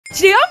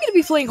Today I'm going to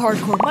be playing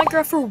hardcore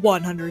Minecraft for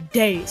 100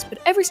 days, but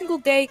every single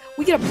day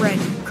we get a brand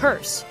new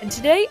curse. And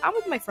today I'm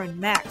with my friend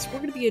Max. We're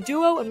going to be a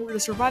duo and we're going to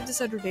survive this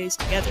 100 days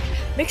together.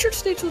 Make sure to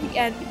stay till the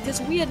end because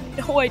we had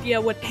no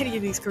idea what any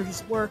of these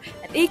curses were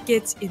and it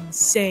gets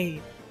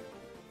insane.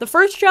 The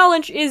first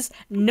challenge is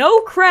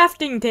no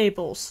crafting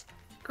tables.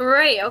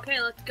 Great,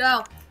 okay, let's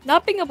go.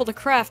 Not being able to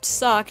craft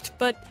sucked,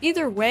 but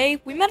either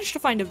way, we managed to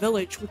find a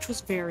village, which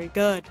was very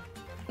good.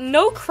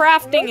 No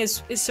crafting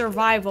is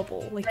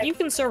survivable. Like, you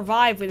can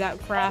survive without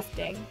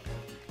crafting.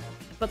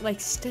 But, like,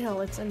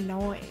 still, it's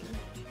annoying.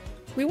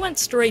 We went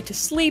straight to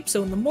sleep,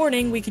 so in the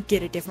morning, we could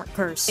get a different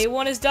curse. Day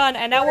 1 is done,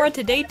 and now we're on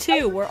to day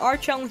 2, where our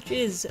challenge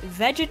is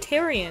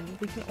vegetarian.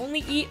 We can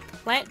only eat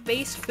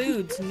plant-based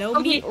foods, no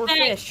meat or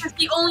fish. That's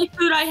the only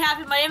food I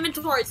have in my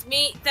inventory. It's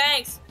meat,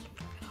 thanks.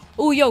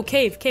 Oh, yo,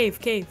 cave.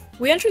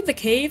 We entered the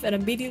cave and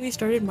immediately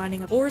started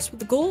mining up ores with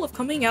the goal of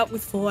coming out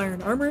with full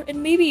iron armor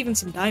and maybe even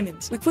some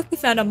diamonds. We quickly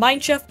found a mine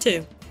shaft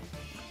too.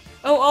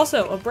 Oh,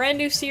 also, a brand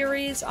new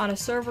series on a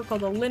server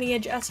called the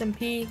Lineage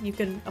SMP. You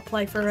can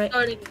apply for it.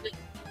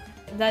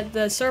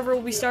 The server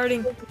will be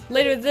starting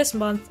later this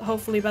month,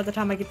 hopefully by the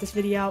time I get this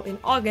video out in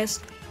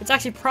August. It's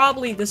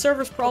actually the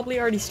server's probably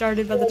already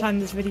started by the time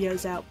this video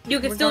is out. You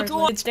can still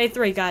join. It's day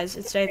 3, guys.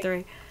 It's day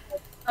 3.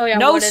 Oh yeah,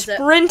 no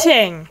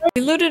sprinting!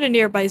 We looted a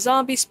nearby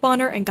zombie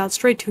spawner and got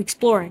straight to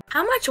exploring.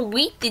 How much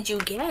wheat did you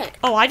get?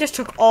 Oh, I just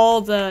took all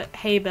the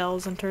hay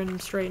bales and turned them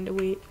straight into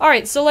wheat.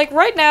 Alright, so like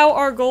right now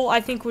our goal I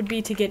think would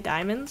be to get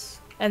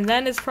diamonds. And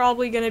then it's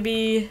probably gonna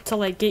be to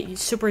like get you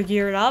super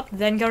geared up,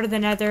 then go to the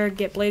nether,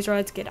 get blaze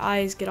rods, get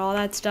eyes, get all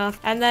that stuff.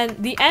 And then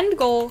the end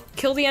goal,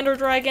 kill the ender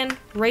dragon,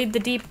 raid the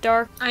deep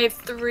dark. I have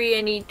 3,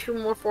 I need 2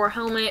 more for a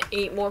helmet,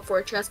 8 more for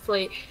a chest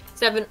plate,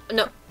 7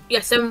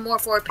 more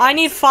for a pickaxe. I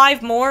need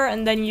 5 more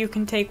and then you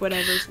can take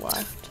whatever's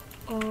left.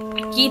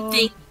 I keep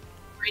thinking.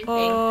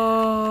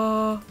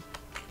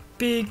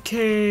 Big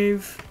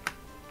cave.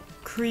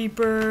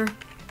 Creeper.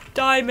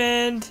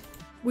 Diamond.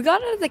 We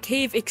got out of the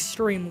cave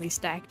extremely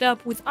stacked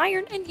up with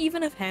iron and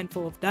even a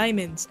handful of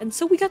diamonds, and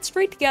so we got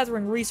straight to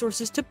gathering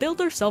resources to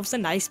build ourselves a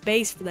nice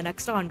base for the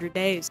next 100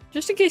 days.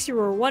 Just in case you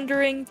were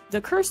wondering,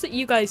 the curse that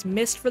you guys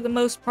missed for the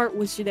most part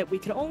was that we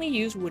could only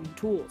use wooden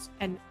tools.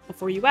 And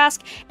before you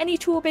ask, any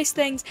tool-based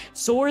things,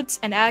 swords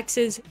and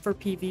axes for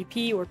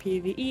PvP or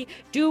PvE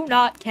do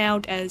not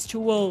count as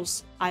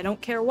tools. I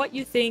don't care what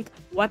you think,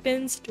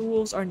 weapons,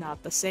 tools are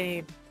not the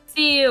same.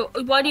 See,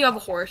 why do you have a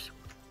horse?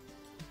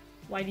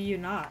 Why do you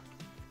not?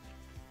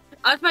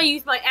 I was about to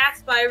use my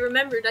axe, but I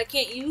remembered I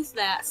can't use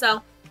that,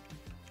 so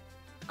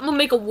I'm gonna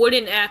make a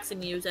wooden axe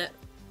and use it.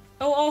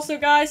 Oh, also,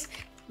 guys,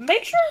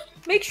 make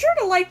sure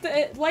to like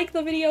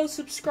the video,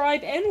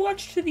 subscribe, and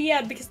watch to the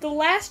end because the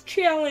last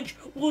challenge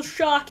will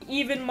shock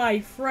even my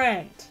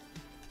friend,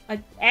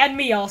 and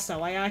me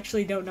also. I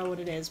actually don't know what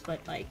it is,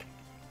 but like,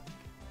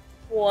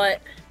 What?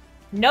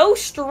 no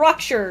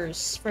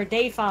structures for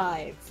day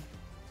 5.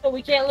 So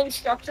we can't leave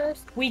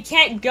structures? We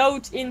can't go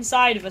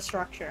inside of a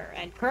structure,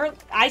 and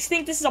I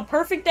think this is a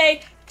perfect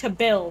day to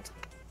build.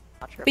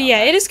 But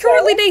yeah, it is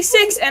currently day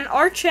 6, and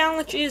our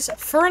challenge is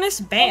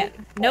furnace ban.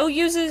 No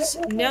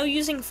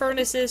using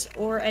furnaces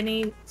or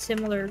any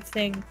similar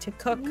thing to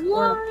cook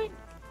or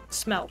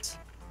smelt.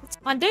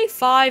 On day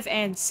 5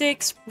 and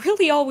 6,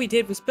 really all we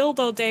did was build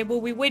all day while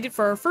we waited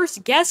for our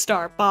first guest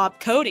star, Bob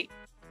Cody.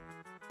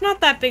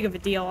 Not that big of a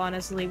deal,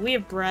 honestly. We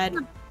have bread.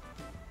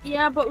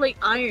 Yeah, but like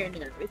iron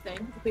and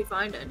everything, if we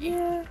find any.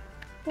 Yeah.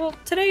 Well,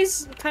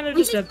 today's kind of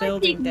just a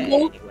building day,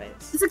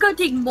 anyways. This is gonna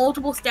take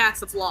multiple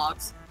stacks of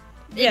logs.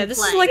 Yeah, this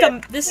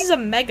is a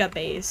mega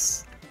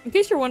base. In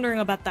case you're wondering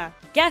about the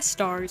guest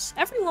stars,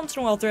 every once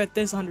in a while throughout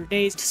this 100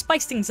 days, to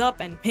spice things up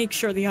and make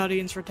sure the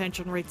audience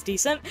retention rate's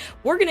decent,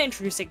 we're gonna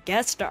introduce a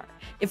guest star.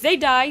 If they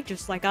die,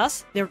 just like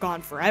us, they're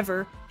gone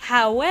forever.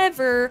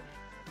 However,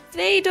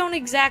 they don't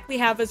exactly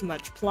have as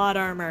much plot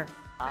armor.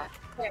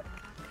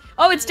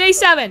 Oh, it's day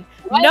 7.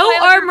 No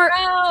armor.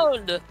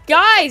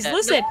 Guys,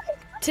 listen.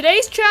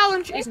 Today's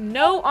challenge is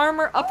no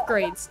armor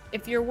upgrades.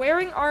 If you're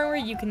wearing armor,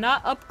 you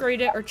cannot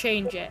upgrade it or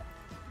change it.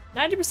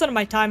 90% of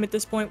my time at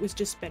this point was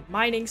just spent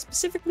mining,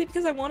 specifically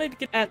because I wanted to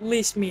get at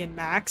least me and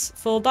Max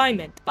full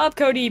diamond. Bob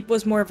Cody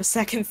was more of a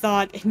second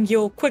thought, and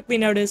you'll quickly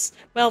notice,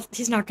 well,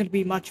 he's not going to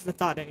be much of a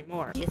thought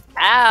anymore.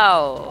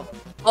 Ow!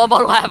 Oh, I'm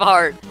on lava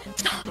heart.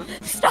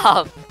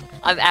 Stop.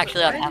 I'm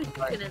actually on lava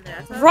heart.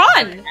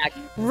 Run!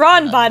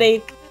 Run,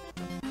 buddy!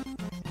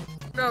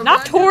 Bro,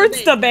 not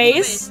towards the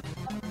base.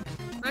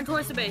 Run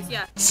towards the base,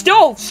 yeah.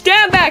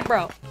 Stand back,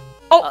 bro.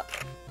 Oh,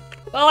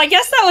 well, I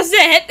guess that was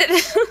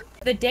it.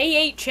 The day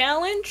 8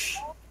 challenge?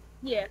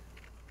 Yeah.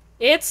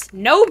 It's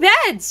no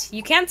beds.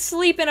 You can't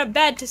sleep in a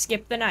bed to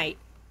skip the night.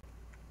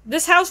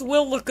 This house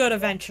will look good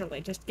eventually.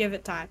 Just give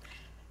it time.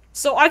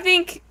 So I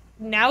think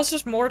now's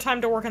just more time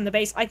to work on the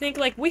base. I think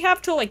like we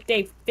have till like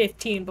day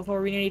 15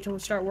 before we need to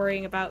start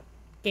worrying about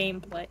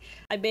gameplay.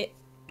 I made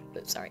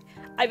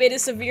a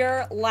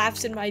severe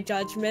lapse in my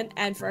judgment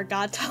and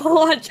forgot to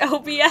launch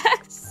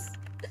OBS.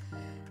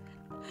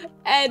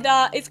 And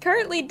it's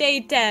currently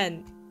day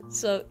 10.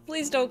 So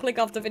please don't click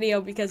off the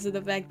video because of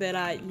the fact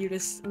that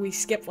we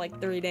skipped like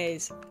 3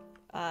 days.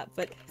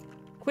 But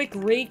quick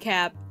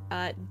recap.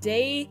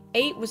 Day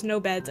 8 was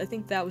no beds. I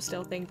think that was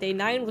still a thing. Day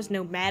 9 was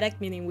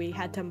nomadic, meaning we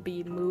had to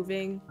be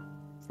moving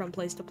from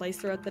place to place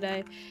throughout the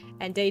day.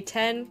 And day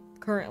 10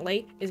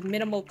 currently is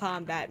minimal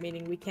combat,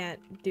 meaning we can't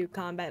do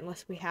combat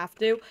unless we have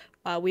to.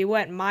 We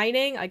went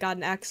mining. I got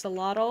an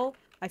axolotl.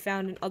 I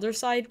found an other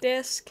side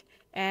disc,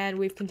 and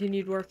we've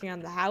continued working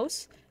on the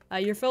house.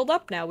 You're filled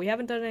up now. We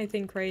haven't done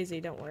anything crazy,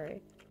 don't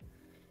worry.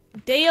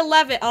 Day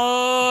 11.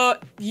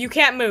 You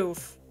can't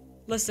move.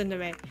 Listen to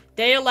me.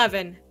 Day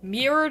 11.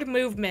 Mirrored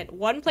movement.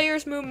 One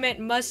player's movement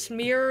must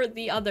mirror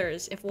the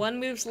others. If one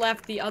moves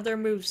left, the other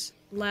moves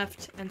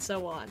left, and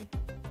so on.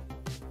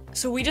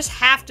 So we just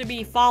have to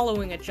be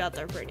following each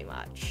other, pretty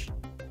much.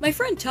 My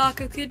friend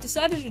Taco Kid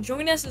decided to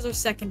join us as our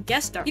second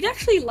guest star. He'd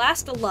actually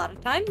last a lot of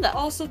time.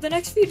 Also, the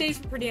next few days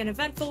were pretty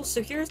uneventful,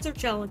 so here's their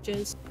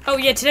challenges. Oh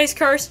yeah, today's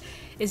curse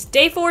is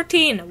day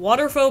 14,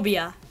 water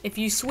phobia. If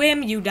you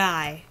swim, you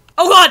die.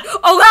 Oh god!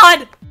 Oh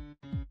god!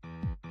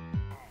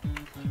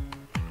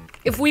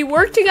 If we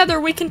work together,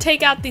 we can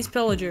take out these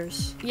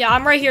pillagers. Yeah,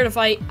 I'm right here to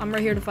fight. I'm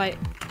right here to fight.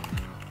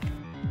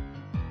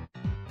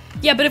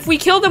 Yeah, but if we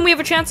kill them, we have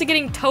a chance of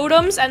getting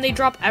totems, and they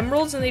drop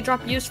emeralds, and they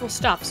drop useful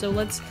stuff. So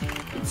let's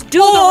do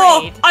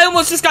the raid. I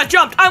almost just got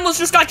jumped. I almost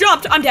just got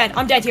jumped. I'm dead.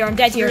 I'm dead here. I'm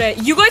dead here.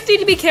 You guys need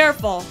to be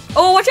careful.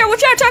 Oh, watch out.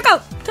 Watch out.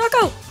 Taco.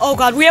 Taco. Oh,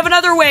 God. We have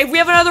another wave. We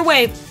have another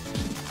wave.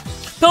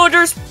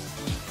 Pillagers.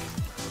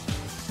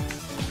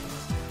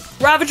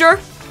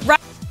 Ravager.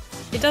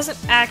 It doesn't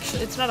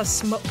actually. It's not a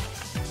smoke.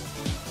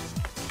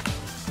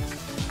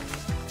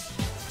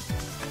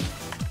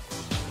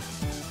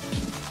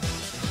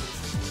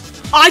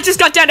 I just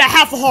got down to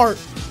half a heart.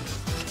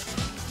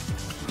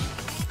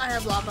 I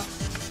have lava.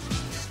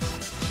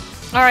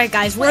 Alright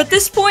guys, we're at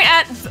this point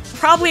at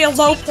probably a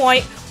low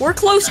point. We're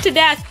close to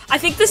death. I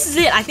think this is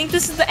it. I think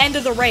this is the end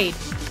of the raid.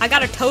 I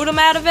got a totem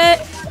out of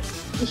it.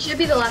 It should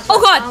be the last one.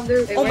 Oh god!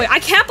 Oh my, I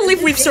can't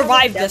believe we've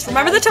survived this.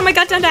 Remember the time I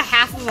got down to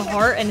half of a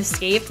heart and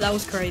escaped? That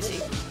was crazy.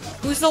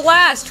 Who's the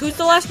last? Who's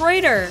the last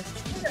raider?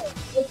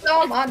 It's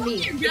on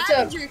me. It's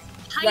a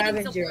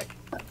Ravager.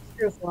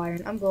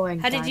 I'm going.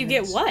 How did you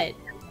get what?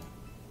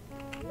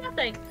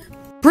 Nothing.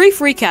 Brief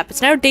recap,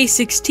 it's now day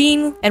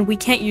 16, and we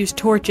can't use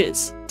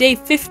torches. Day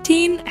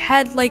 15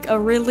 had like a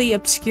really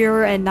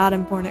obscure and not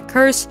important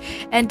curse,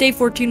 and day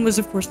 14 was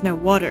of course no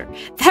water.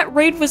 That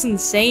raid was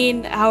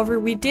insane, however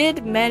we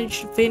did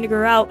manage to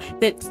figure out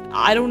that,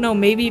 I don't know,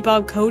 maybe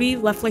Bob Cody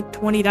left like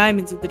 20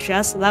 diamonds in the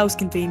chest, so that was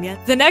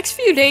convenient. The next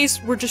few days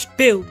were just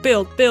build,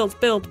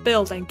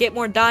 and get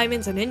more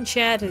diamonds, and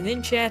enchant,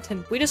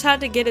 and we just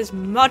had to get as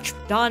much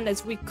done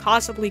as we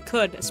possibly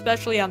could,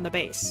 especially on the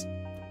base.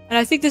 And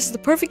I think this is the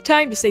perfect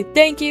time to say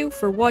thank you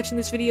for watching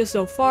this video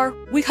so far.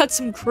 We got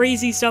some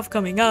crazy stuff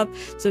coming up,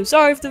 so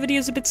sorry if the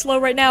video's a bit slow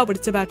right now, but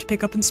it's about to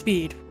pick up in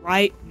speed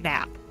right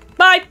now.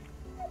 Bye!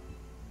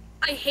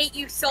 I hate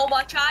you so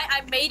much,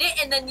 I made it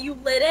and then you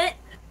lit it.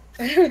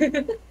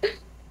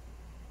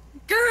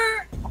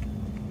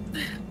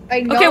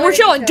 Okay, we're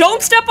chilling.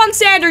 Don't step on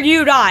sand or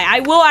you die. I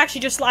will actually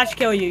just slash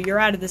kill you. You're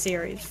out of the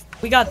series.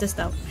 We got this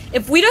though.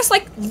 If we just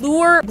like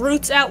lure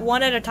brutes out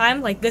one at a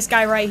time, like this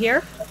guy right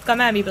here,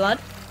 come at me, blood.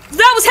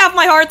 That was half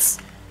my hearts!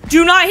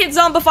 Do not hit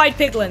zombified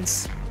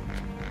piglins.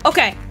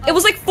 Okay, it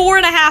was like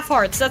 4.5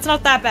 hearts. That's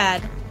not that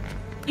bad.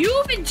 You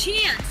have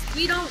enchants.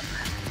 We don't.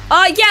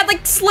 Yeah,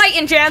 like slight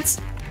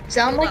enchants.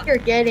 Sound like you're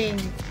getting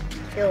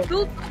killed.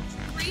 Build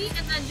 3 and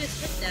then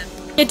just hit them.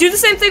 Yeah, do the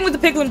same thing with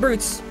the piglin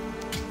brutes.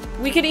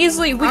 We could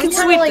easily, we can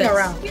sweep this.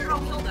 Around. Here, I'll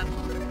kill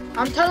them.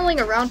 I'm tunneling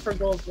around for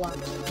gold blocks.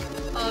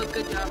 Oh,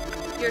 good job.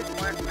 You're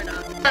smart. We're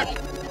not.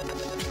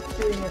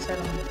 Doing this at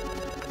all.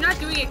 You're not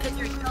doing it because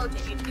you're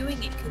intelligent. You're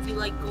doing it because you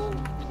like gold.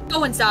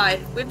 Go inside.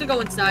 We have to go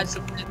inside.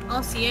 I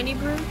don't see any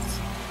brutes.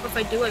 Or if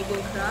I do, I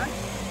will cry.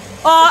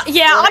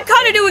 Yeah, I'm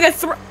kind of doing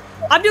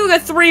I'm doing a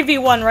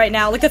 3v1 right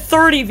now, like a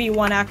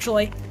 30v1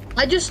 actually.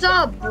 I just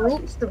saw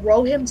Brute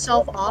throw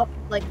himself off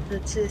like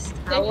this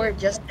tower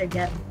just to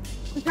get him.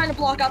 I'm trying to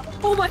block up.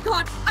 Oh my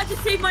god! I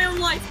just saved my own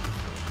life.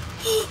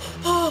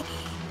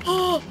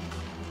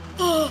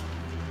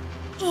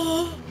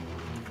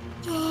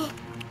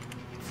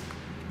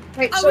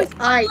 Wait, I so was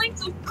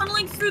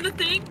tunneling through the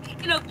thing,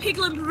 and a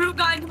piglin brute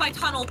got into my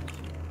tunnel.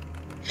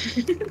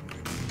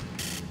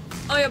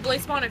 Oh yeah,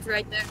 Blaze Spawner's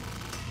right there.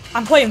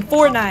 I'm playing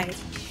Fortnite.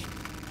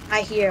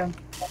 I hear him.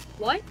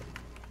 What?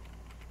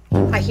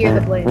 I hear the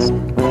blaze.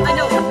 I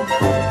know.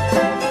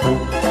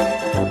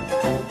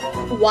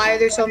 Why are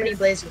there so many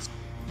blazes?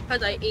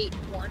 Because I ate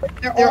one.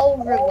 They're all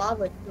over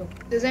lava too.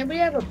 Does anybody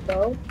have a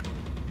bow?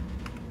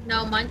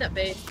 No, mine's at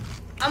base.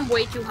 I'm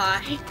way too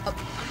high. I'm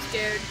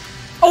scared.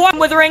 Oh, I'm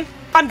withering.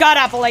 I'm god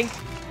appling.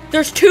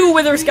 There's 2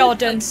 wither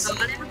skeletons.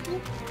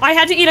 I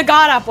had to eat a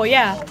god apple,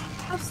 yeah.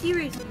 How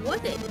serious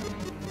was it?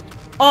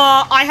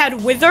 I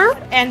had wither,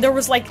 and there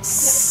was like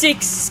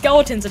 6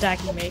 skeletons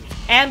attacking me,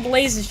 and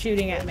blazes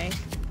shooting at me.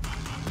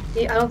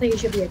 I don't think it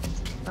should be a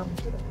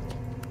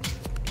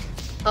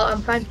Oh,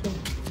 I'm fine.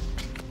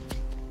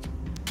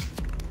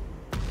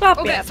 Stop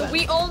Okay, yapping. so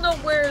we all know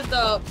where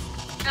the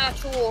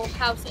actual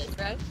house is,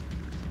 right?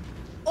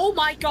 Oh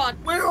my god,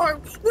 where are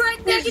we? We're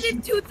at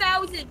negative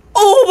 2,000!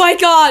 Oh my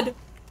god!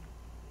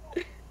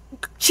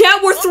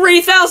 Chat, we're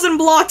 3,000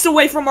 blocks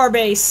away from our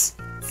base.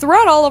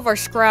 Throughout all of our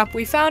scrap,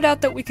 we found out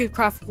that we could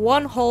craft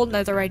one whole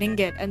netherite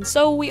ingot, and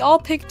so we all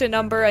picked a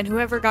number, and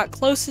whoever got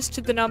closest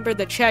to the number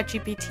that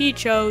ChatGPT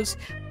chose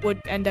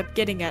would end up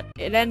getting it.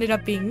 It ended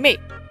up being me.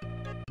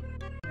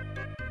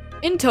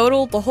 In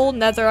total, the whole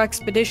nether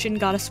expedition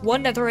got us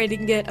one netherite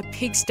ingot, a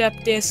pig step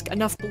disc,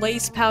 enough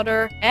blaze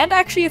powder, and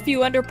actually a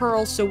few ender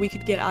pearls so we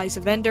could get eyes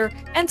of ender,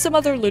 and some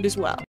other loot as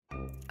well.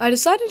 I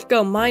decided to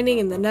go mining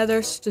in the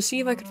nethers to see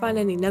if I could find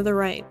any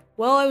netherite.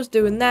 While I was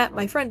doing that,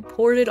 my friend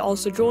Ported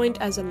also joined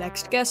as a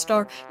next guest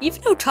star,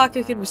 even though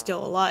Taco Kid was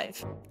still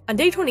alive. On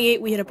day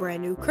 28, we had a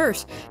brand new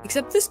curse,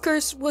 except this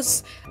curse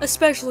was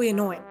especially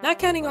annoying. Not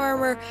counting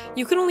armor,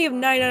 you could only have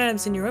 9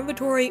 items in your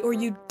inventory or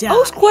you die. I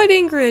was quite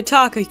angry at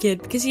Taco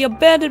Kid because he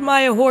abandoned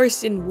my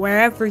horse in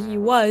wherever he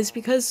was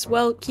because,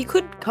 well, he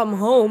couldn't come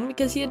home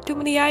because he had too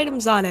many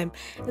items on him.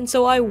 And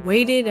so I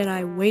waited and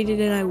I waited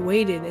and I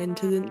waited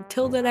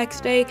until the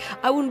next day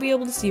I wouldn't be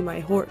able to see my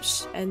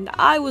horse. And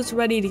I was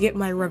ready to get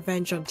my revenge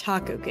on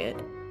Taco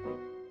Kid.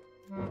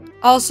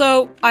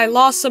 Also, I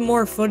lost some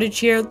more footage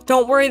here.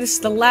 Don't worry, this is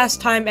the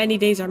last time any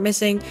days are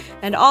missing,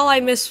 and all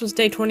I missed was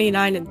day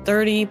 29 and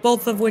 30,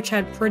 both of which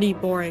had pretty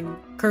boring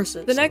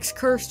curses. The next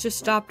curse just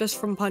stopped us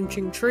from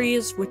punching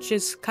trees, which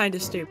is kinda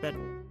stupid.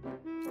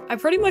 I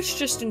pretty much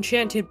just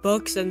enchanted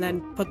books and then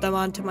put them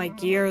onto my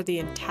gear the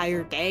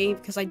entire day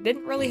because I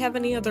didn't really have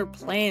any other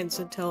plans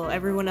until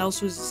everyone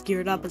else was as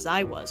geared up as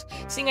I was.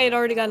 Seeing I had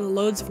already gotten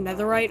loads of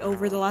netherite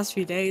over the last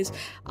few days,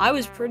 I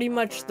was pretty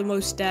much the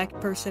most stacked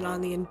person on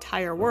the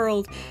entire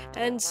world,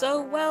 and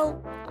so,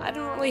 well, I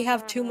didn't really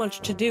have too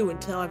much to do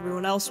until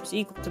everyone else was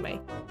equal to me.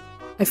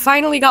 I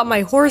finally got my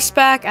horse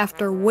back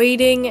after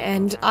waiting,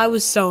 and I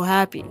was so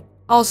happy.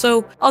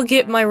 Also, I'll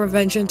get my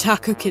revenge on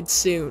Taco Kid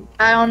soon.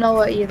 I don't know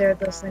what either of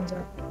those things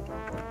are.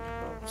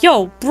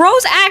 Yo,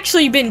 bro's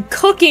actually been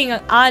cooking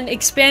on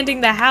expanding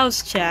the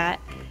house,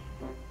 chat.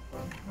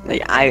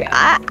 Like,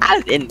 I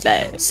was in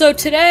bed. So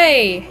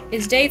today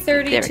is day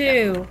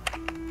 32.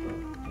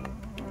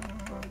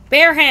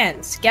 Bare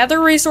hands. Gather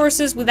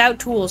resources without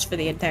tools for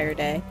the entire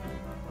day.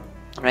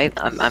 Alright,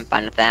 I'm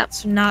fine with that.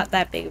 It's not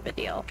that big of a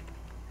deal.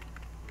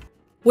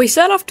 We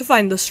set off to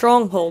find the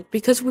stronghold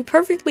because we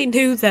perfectly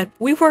knew that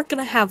we weren't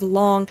gonna have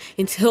long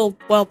until,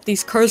 well,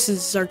 these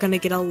curses are gonna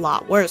get a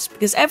lot worse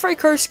because every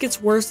curse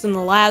gets worse than the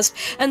last,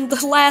 and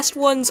the last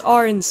ones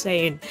are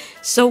insane.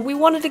 So we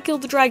wanted to kill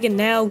the dragon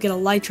now, get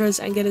elytras,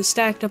 and get as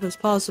stacked up as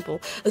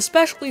possible,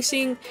 especially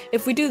seeing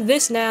if we do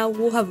this now,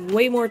 we'll have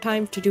way more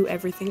time to do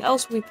everything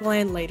else we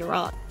plan later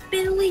on.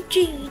 Billie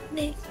Jean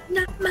is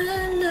not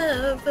my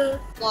lover.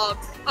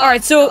 Logs.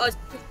 Alright, so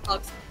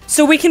Logs.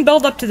 So we can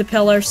build up to the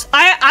pillars.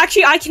 I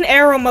can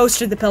arrow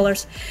most of the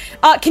pillars.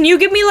 Can you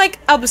give me like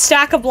a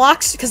stack of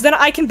blocks? Because then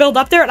I can build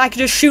up there and I can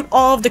just shoot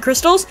all of the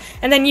crystals,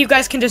 and then you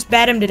guys can just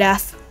bat him to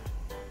death.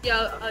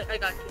 Yeah, I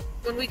got you.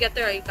 When we get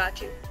there, I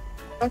got you.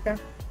 Okay.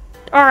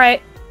 All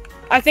right.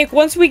 I think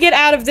once we get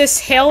out of this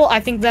hill, I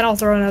think then I'll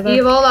throw another. Do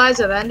you have all the eyes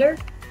of Ender?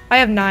 I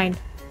have 9.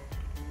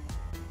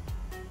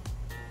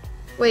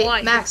 Wait,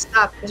 Why? Max,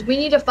 stop, because we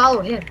need to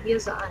follow him. He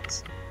has the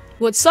eyes.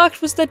 What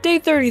sucked was that day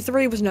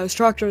 33 was no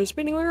structures,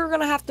 meaning we were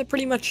gonna have to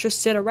pretty much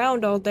just sit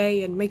around all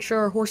day and make sure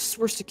our horses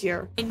were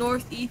secure.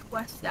 North, east,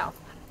 west, south.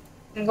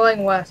 I'm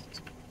going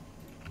west.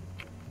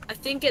 I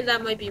think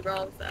that might be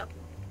wrong, though.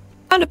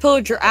 Found a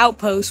pillager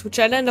outpost, which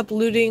I'd end up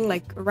looting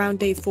like around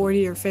day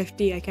 40 or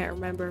 50, I can't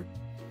remember.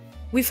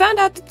 We found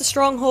out that the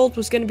stronghold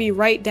was gonna be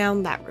right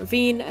down that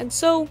ravine, and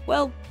so,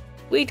 well,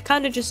 we'd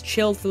kinda just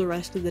chilled for the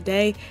rest of the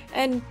day,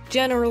 and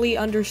generally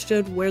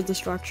understood where the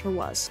structure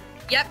was.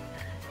 Yep.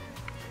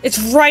 It's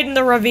right in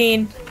the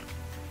ravine.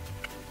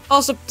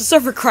 Also, the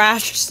server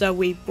crashed, so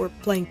we were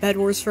playing Bed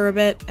Wars for a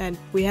bit, and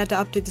we had to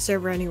update the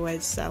server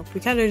anyways, so we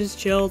kind of just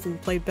chilled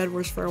and played Bed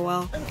Wars for a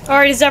while.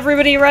 Alright, is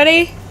everybody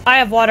ready? I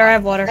have water, I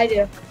have water. I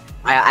do.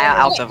 I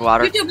also have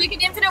water. You do make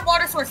an infinite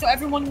water source so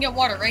everyone can get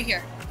water right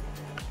here.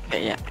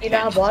 Okay, yeah. You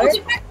don't have water?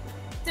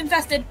 It's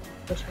infested.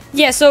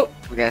 Yeah, so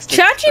We gotta stick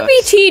to books.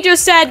 ChatGPT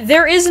just said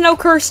there is no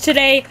curse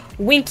today,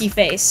 winky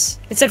face.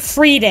 It said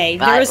free day.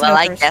 There is no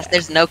I curse. guess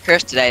there's no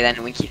curse today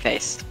then, Winky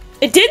Face.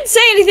 It didn't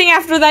say anything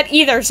after that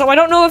either, so I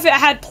don't know if it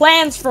had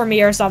plans for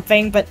me or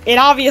something, but it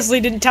obviously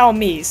didn't tell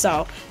me,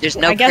 so There's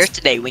no I guess- curse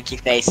today, Winky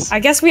Face. I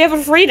guess we have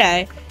a free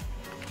day.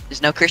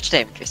 There's no curse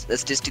today, Winky Face.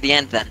 Let's just do the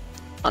end then.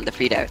 On the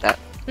free day with that.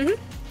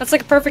 That's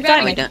like a perfect Yeah,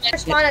 timing. we don't-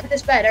 Spawn at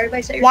this bed.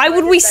 Everybody set your Why spawn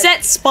would at we this bed.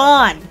 set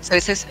spawn?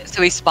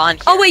 So we spawn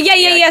here. Oh, wait, yeah,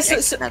 Yeah,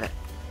 so- another.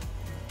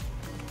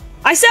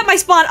 I set my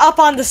spawn up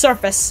on the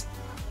surface.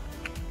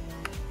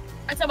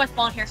 I set my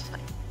spawn here.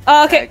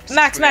 Okay, Just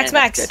Max. that's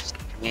good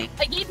for me.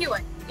 I gave you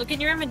it. Look in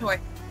your inventory.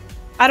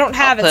 I don't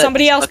have I'll it. put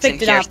Somebody else books in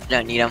picked it here up. so I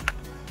don't need them.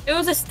 It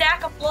was a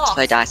stack of blocks.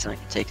 Until I die, someone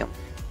can take them.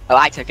 Oh,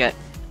 I took it.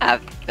 I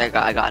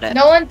got it.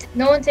 No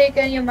one take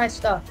any of my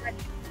stuff.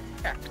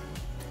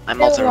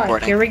 I'm also Why?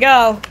 recording. Here we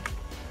go.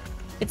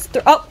 It's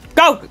oh,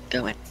 Go!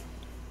 Going.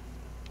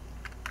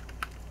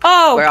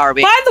 Oh, Where are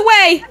we? by the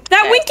way,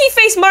 that Okay. winky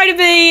face might have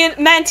been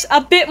meant a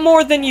bit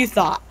more than you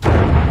thought.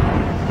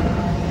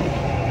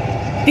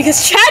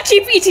 Because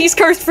ChatGPT's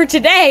curse for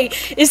today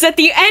is that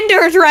the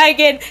Ender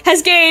Dragon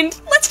has gained,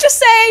 let's just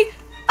say,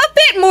 a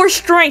bit more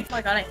strength. Oh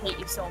my god, I hate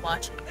you so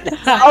much.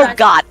 Oh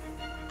god.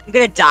 I'm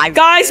gonna die.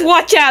 Guys,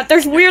 watch out.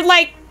 There's weird,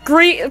 like,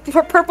 green,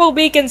 purple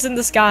beacons in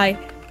the sky.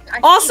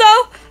 Also,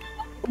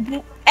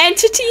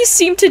 entities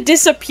seem to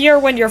disappear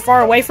when you're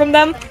far away from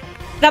them.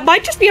 That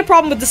might just be a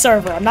problem with the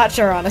server. I'm not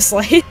sure,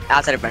 honestly.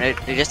 Outside of render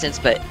distance,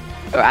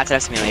 or outside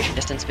of simulation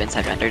distance, but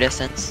inside render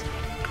distance.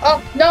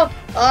 Oh no.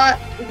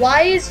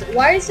 Why is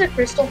the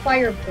crystal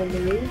fire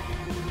blue?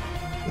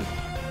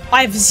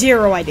 I have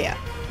zero idea.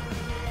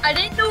 I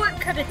didn't know it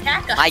could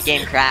attack us. My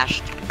game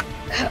crashed.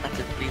 That's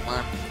a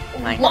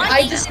 3-1. Well,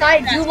 I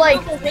decided to do like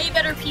You have a way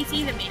better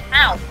PC than me.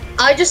 How?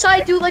 I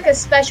decided to do like a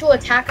special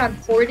attack on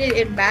Ported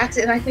in Max,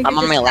 and I think I'm it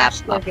on just my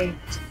crashed the laptop. game.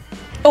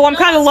 Oh, I'm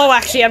kind of low,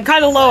 actually. I'm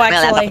kind of low, My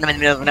laptop, actually. I'm in the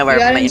middle of You nowhere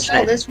with gotta my install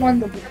internet. this one,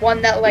 the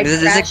one that like.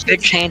 This is a crashes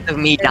good chance of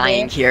me the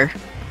dying game. here.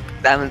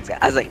 I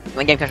was like,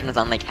 my game crashing was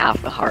on like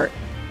half the heart.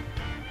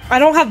 I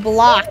don't have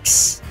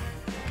blocks.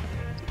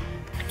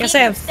 Yes, I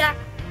have. Stack.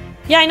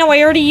 Yeah, I know.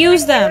 I already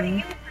used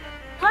them.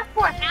 Not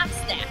for a half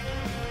stack.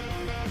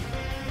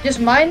 Just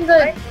mind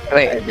the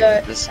Wait,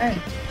 the this, end.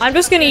 I'm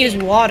just gonna use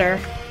water.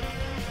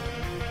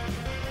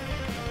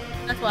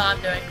 That's what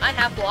I'm doing. I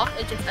have block.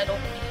 It's just I don't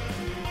need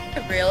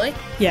it. Really?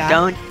 Yeah.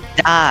 don't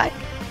die.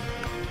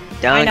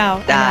 Don't I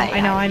know, die.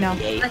 I know.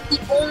 That's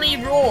the only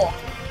rule.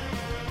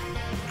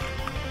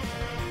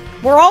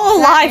 We're all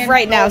alive and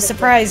right now, all the-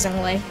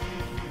 surprisingly.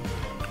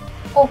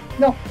 Oh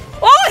no!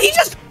 Oh, he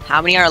just.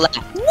 How many are left?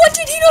 What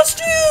did he just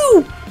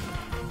do?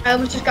 I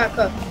almost just got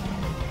cooked.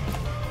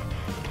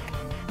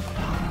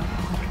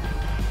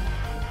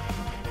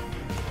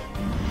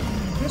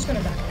 I'm just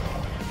gonna die.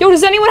 Yo,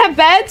 does anyone have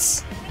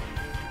beds?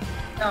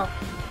 No.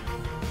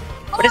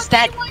 What is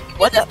that?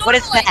 What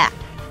is that?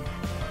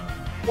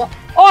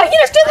 Oh, he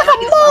just did like a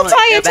It's not like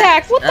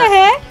multi-attack. What the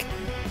heck?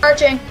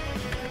 Perching.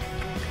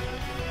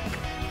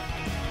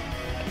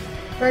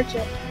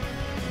 Perching.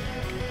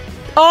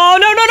 Oh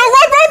no no no!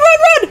 Run run run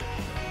run!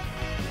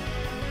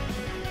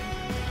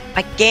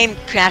 My game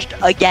crashed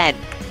again.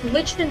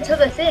 Glitched into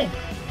the thing.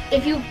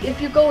 If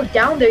you go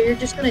down there, you're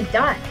just gonna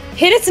die.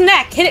 Hit its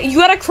neck. Hit it. You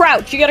gotta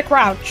crouch. You gotta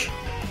crouch.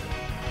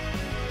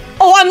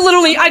 Oh, I'm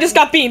literally. I just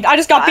got beamed. I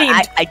just got beamed.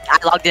 I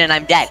logged in and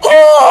I'm dead.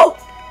 Oh!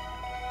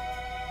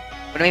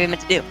 What am I even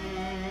meant to do?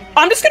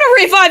 I'm just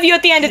gonna revive you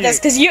at the end of this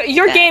because your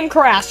Yeah. game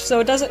crashed, so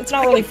it doesn't. It's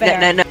not really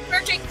fair. No.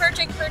 Perching.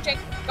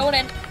 Going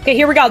in. Okay,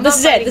 here we go. This not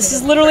is it. fighting This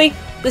is him. literally.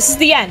 This is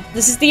the end.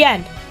 This is the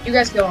end. You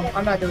guys go.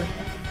 I'm not doing it.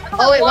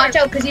 Oh wait, watch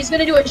out, because he's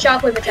gonna do a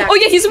shockwave attack. Oh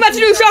yeah, he's about to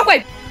do a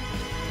shockwave.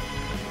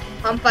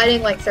 I'm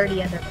fighting like 30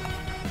 Endermen.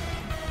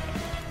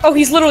 Oh,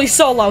 he's literally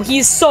so low.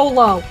 He's so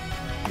low.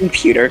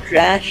 Computer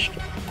crashed.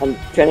 I'm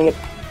turning it.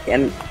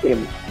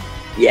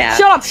 Yeah.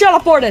 Shut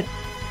up, Borden.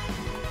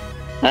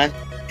 Huh?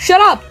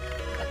 Shut up.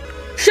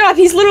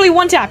 He's literally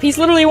one tap. He's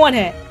literally one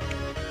hit.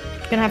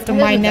 Gonna have to What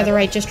is mine it, though?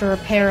 netherite just to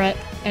repair it.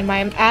 And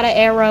I'm out of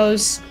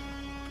arrows.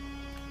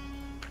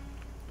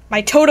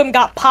 My totem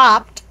got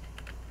popped.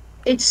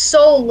 It's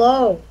so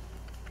low.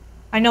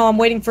 I know, I'm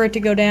waiting for it to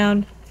go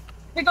down.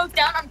 If it goes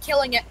down, I'm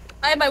killing it.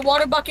 I have my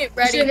water bucket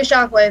Just doing ready. a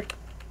shockwave.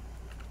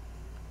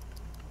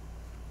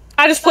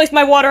 I just placed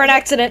my water on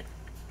accident.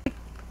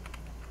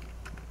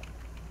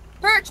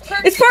 Perch.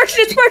 It's perched!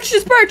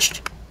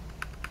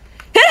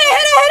 Hit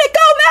it! Go,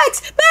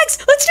 Max!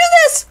 Max, let's do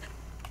this!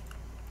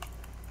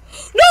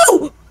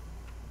 No!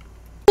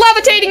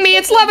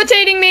 It's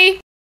levitating me!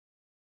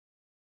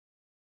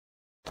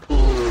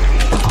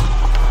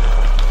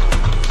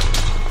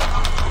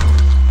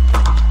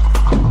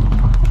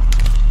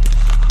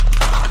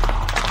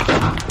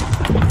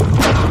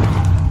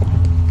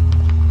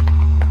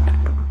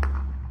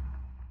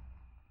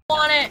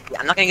 Want it.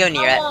 I'm not gonna go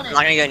near I it. want I'm it.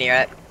 not gonna go near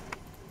it.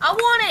 I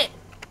want it.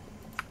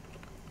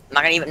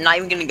 I'm not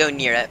even gonna go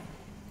near it.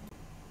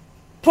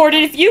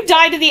 Ported, if you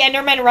die to the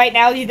Enderman right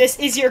now, this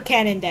is your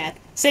canon death.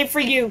 Same for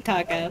you,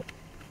 Taco.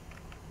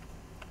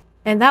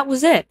 And that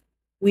was it.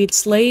 We'd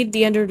slayed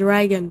the Ender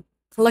Dragon,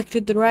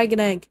 collected the dragon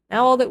egg.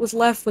 Now all that was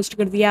left was to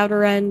go to the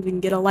outer end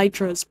and get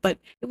elytras, but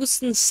it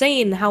was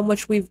insane how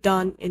much we've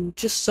done in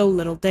just so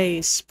little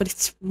days. But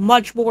it's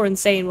much more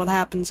insane what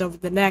happens over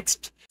the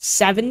next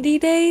 70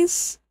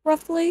 days,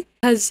 roughly.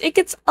 Because it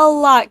gets a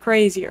lot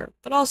crazier.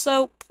 But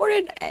also,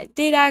 Ported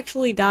did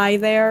actually die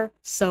there,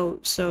 so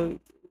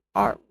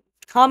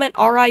comment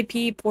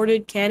RIP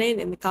Ported Canon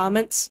in the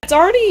comments. It's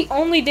already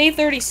only day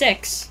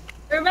 36.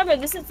 Remember,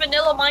 this is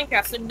vanilla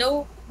Minecraft, so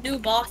no new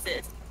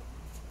bosses.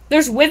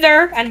 There's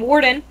Wither and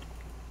Warden.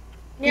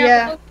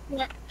 Yeah.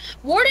 but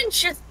Warden's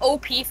just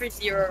OP for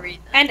zero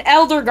reason. And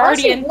Elder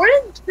Guardian. Honestly,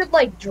 Warden should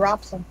like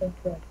drop something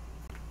good.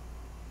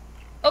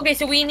 Okay,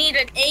 so we need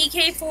an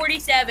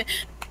AK-47.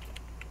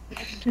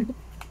 You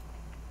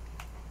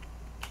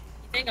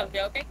think I'm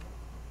joking?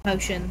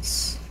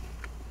 Potions.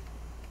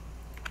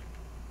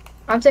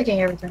 I'm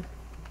taking everything.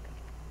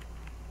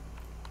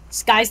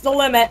 Sky's the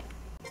limit.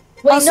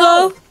 Wait, Also,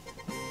 no.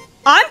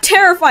 I'm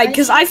terrified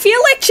because I feel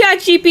like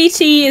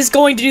ChatGPT is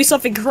going to do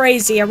something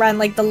crazy around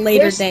like the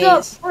later Where's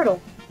days. the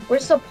portal?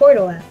 Where's the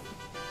portal at?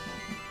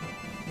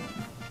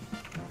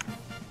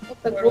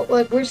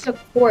 Like, where's the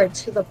port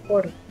to the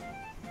portal?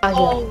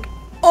 Oh.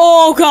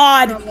 Oh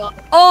god!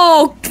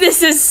 Oh,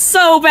 this is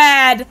so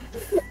bad!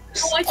 Oh,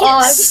 I Oh,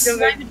 I'm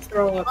can't gonna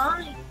throw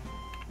up.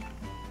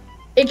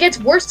 It gets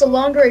worse the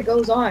longer it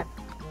goes on.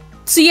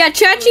 So yeah,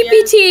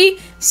 ChatGPT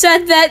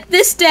said that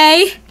this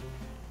day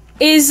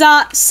is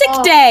sick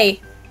Oh.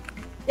 day.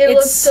 It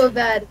looks It's- so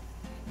bad.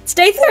 It's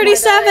day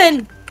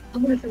 37.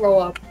 I'm gonna throw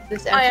up.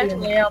 This I actually.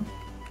 actually am.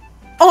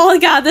 Oh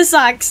god, this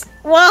sucks.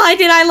 Why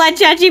did I let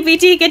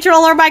ChatGPT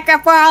control our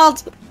Minecraft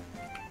world?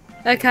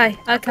 Okay.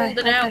 Hold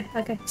it out.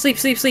 Okay. Sleep,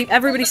 sleep, sleep.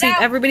 Everybody Hold it sleep.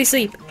 out. Everybody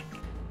sleep.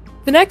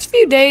 The next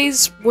few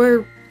days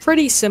were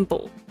pretty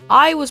simple.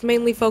 I was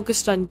mainly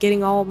focused on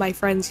getting all of my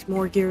friends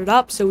more geared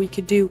up so we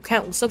could do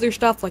countless other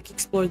stuff like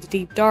explore the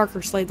deep dark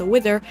or slay the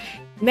wither.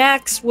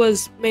 Max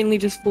was mainly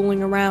just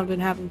fooling around and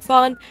having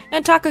fun,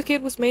 and Taco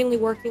Kid was mainly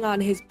working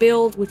on his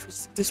build, which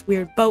was this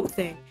weird boat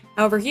thing.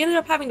 However, he ended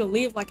up having to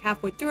leave like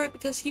halfway through it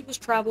because he was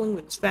traveling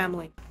with his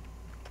family.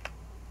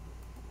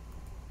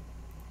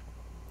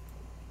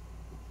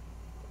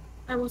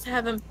 I almost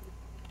have him.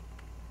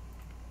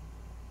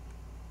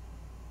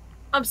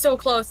 I'm so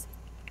close.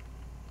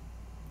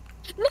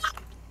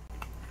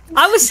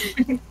 I was...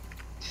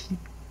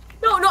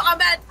 No, I'm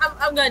bad.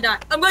 I'm gonna die.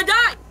 I'm gonna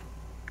die.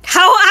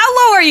 How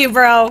low are you,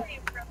 bro?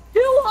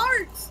 2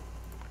 hearts.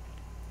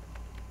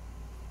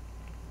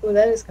 Oh,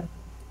 that is kind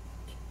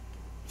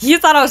You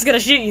thought I was gonna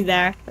shoot you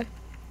there.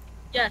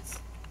 Yes.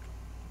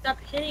 Stop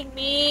hitting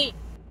me.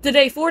 The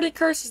day 40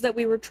 curse is that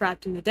we were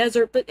trapped in the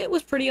desert, but it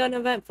was pretty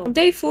uneventful. On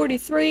day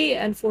 43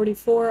 and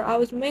 44, I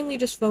was mainly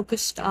just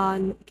focused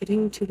on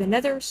getting to the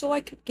nether so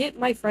I could get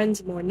my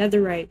friends more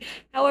netherite.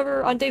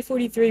 However, on day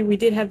 43, we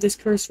did have this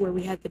curse where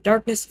we had the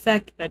darkness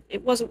effect, but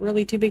it wasn't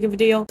really too big of a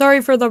deal. Sorry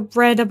for the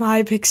random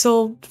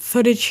Hypixel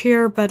footage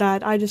here, but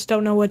I just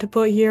don't know what to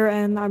put here,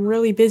 and I'm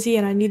really busy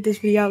and I need this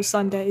video out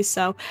Sunday,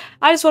 so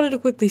I just wanted to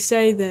quickly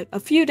say that a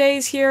few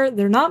days here,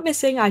 they're not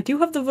missing. I do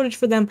have the footage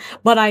for them,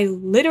 but I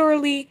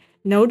literally,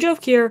 no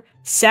joke here,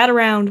 sat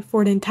around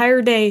for an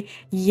entire day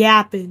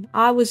yapping.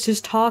 I was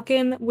just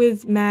talking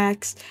with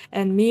Max,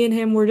 and me and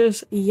him were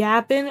just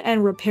yapping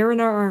and repairing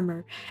our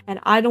armor. And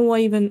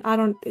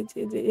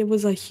it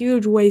was a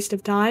huge waste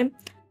of time.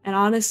 And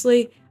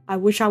honestly, I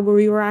wish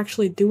we were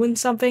actually doing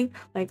something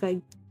like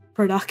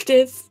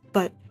productive,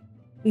 but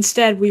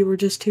instead we were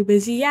just too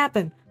busy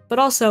yapping. But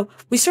also,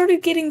 we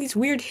started getting these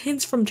weird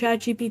hints from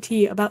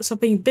ChatGPT about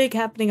something big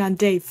happening on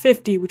day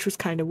 50, which was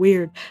kind of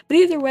weird. But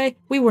either way,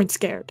 we weren't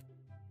scared.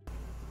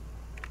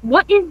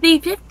 What is day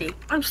 50?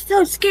 I'm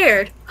so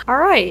scared.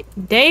 Alright,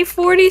 day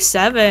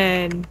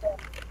 47.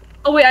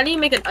 Oh wait, I need to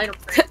make an item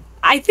first.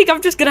 I think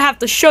I'm just gonna have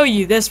to show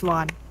you this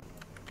one.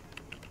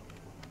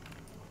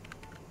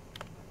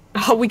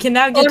 Oh, we can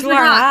now get to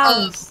our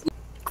house.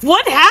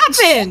 What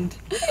happened?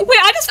 Wait,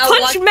 I just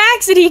punched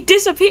Max and he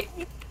disappeared.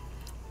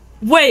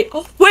 Wait,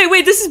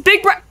 wait, this is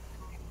Big Bro.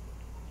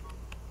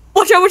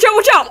 Watch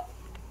out!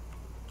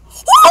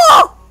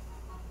 Oh!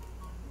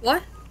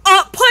 What?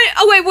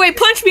 Wait,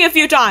 punch me a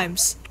few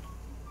times.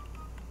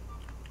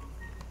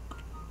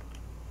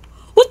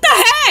 What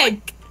the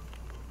heck?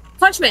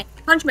 Punch me.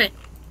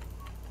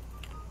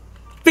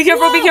 Be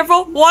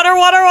careful. Water.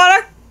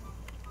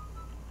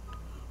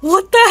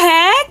 What the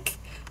heck?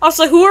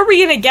 Also, who are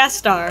we gonna guest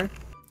star?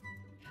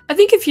 I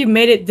think if you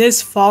made it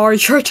this far,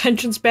 your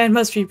attention span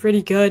must be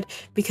pretty good,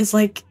 because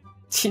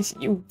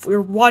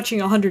we're watching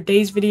a 100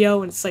 days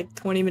video and it's like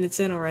 20 minutes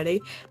in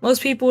already.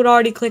 Most people would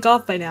already click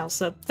off by now,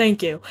 so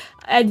thank you.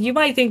 And you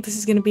might think this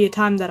is gonna be a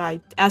time that I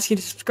ask you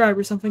to subscribe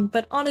or something,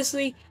 but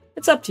honestly,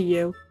 it's up to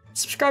you.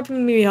 Subscribing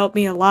to me helped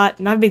me a lot,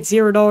 and I've made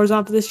 $0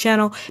 off of this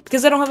channel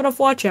because I don't have enough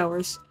watch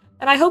hours.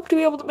 And I hope to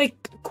be able to make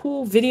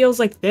cool videos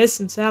like this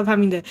instead of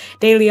having to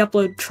daily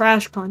upload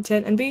trash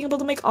content and being able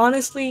to make,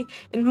 honestly,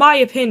 in my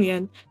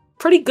opinion,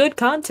 pretty good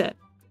content.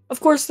 Of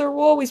course, there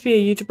will always be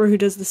a YouTuber who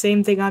does the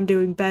same thing I'm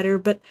doing better,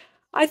 but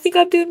I think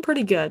I'm doing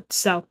pretty good.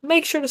 So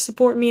make sure to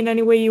support me in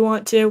any way you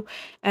want to,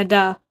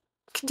 and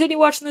continue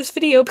watching this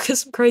video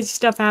because some crazy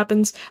stuff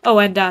happens. Oh,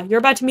 and you're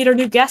about to meet our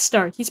new guest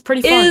star. He's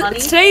pretty fun.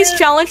 It's today's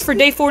challenge for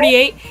day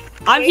 48.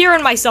 I'm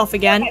hearing myself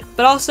again,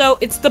 but also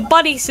it's the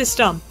buddy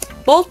system.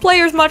 Both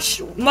players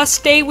must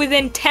stay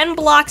within 10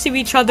 blocks of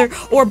each other,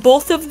 or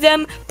both of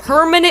them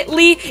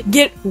permanently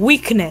get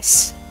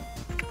weakness.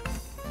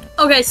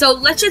 Okay, so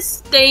let's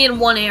just stay in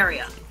one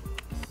area.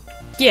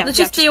 Yeah, Let's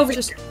just stay over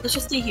here. Let's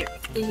just stay here.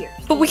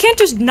 But we can't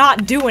just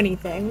not do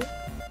anything.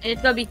 And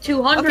it's gonna be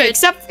 200. Okay,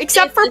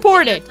 except for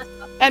Ported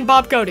and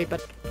Bob Cody,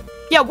 but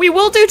yeah, we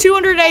will do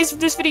 200 days if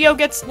this video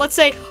gets, let's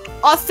say,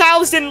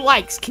 1,000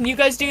 likes. Can you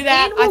guys do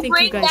that? And we'll I think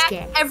you guys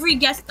can. Every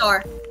guest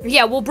star.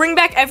 Yeah, we'll bring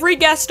back every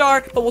guest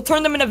star, but we'll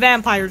turn them into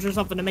vampires or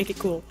something to make it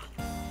cool.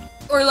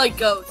 Or like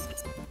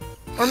ghosts.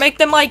 Or make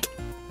them like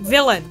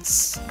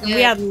villains. And we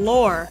Yeah. add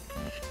lore.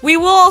 We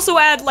will also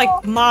add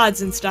like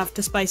mods and stuff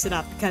to spice it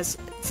up because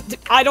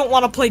I don't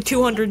want to play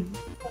 200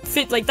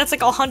 like that's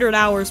like 100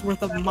 hours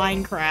worth of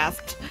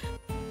Minecraft.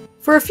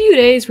 For a few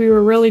days, we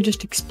were really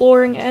just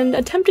exploring and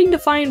attempting to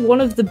find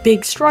one of the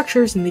big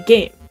structures in the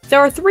game. There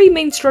are 3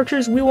 main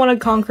structures we want to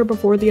conquer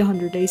before the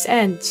 100 days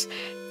ends.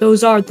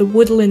 Those are the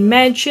Woodland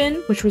Mansion,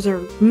 which was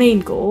our main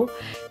goal,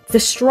 the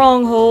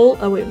Stronghold,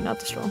 oh wait, not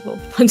the Stronghold,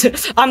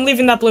 I'm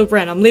leaving that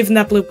blueprint,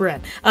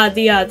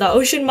 the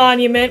Ocean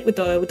Monument with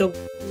the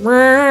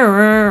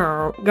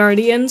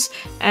Guardians,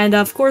 and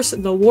of course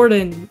the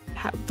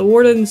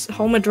Warden's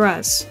home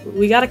address.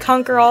 We gotta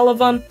conquer all of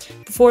them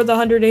before the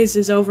 100 days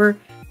is over.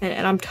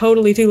 And I'm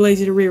totally too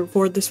lazy to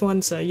re-record this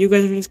one, so you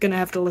guys are just gonna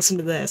have to listen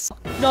to this.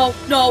 No,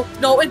 no,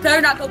 no, it better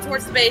not go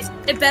towards the base.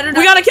 It better not.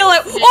 We gotta kill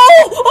it!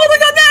 Oh my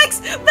god,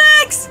 Max!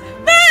 Max!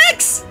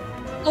 Max!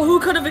 Oh, who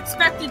could have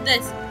expected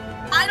this?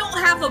 I don't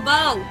have a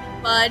bow,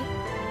 bud.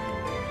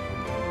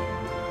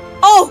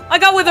 Oh, I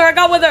got with her!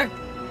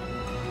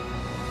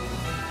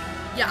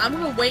 Yeah, I'm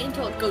gonna wait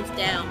until it goes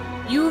down.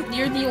 You're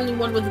the only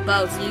one with a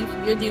bow, so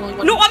you're the only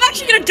one. No, I'm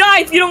actually gonna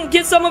die if you don't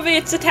get some of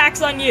its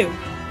attacks on you.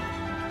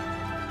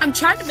 I'm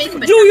trying to make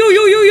him. Yo! 2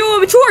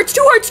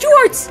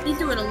 hearts! He's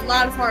doing a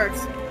lot of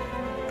hearts.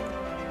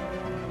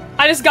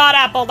 I just got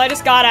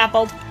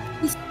appled.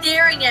 He's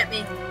staring at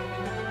me.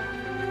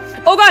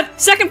 Oh god!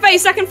 Second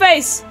phase!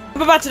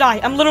 I'm about to die.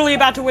 I'm literally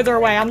about to wither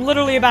away.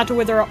 No,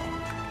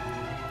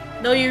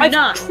 you're I have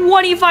not.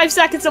 25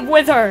 seconds of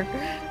wither.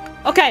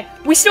 Okay,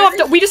 we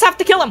just have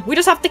to kill him.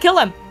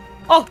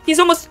 Oh, he's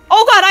almost.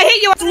 Oh god, I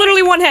hate you. It's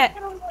literally 1 hit.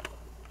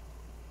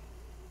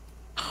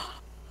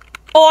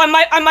 Oh, I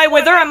might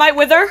wither.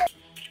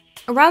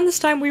 Around this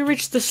time, we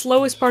reached the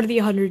slowest part of the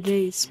 100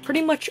 days.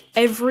 Pretty much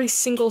every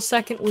single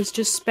second was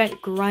just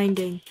spent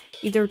grinding.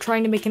 Either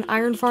trying to make an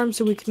iron farm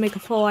so we could make a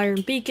full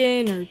iron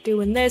beacon, or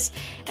doing this.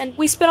 And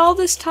we spent all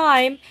this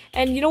time,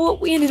 and you know what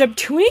we ended up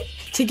doing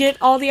to get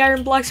all the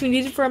iron blocks we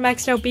needed for a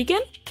maxed out beacon?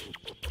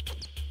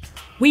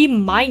 We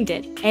mined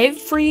it.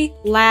 Every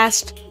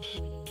last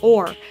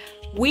ore.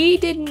 We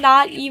did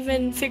not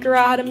even figure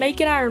out how to make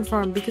an iron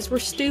farm because we're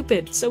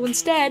stupid. So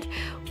instead,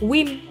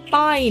 we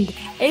mined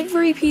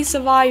every piece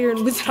of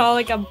iron with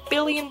like 1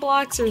 billion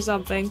blocks or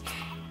something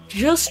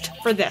just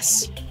for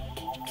this.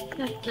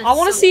 I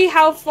want to see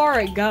how far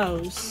it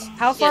goes.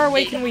 How far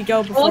away can we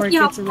go before it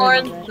gets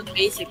really red? The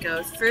base it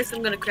goes. First,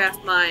 I'm gonna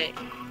craft my.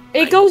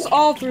 It goes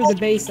all through the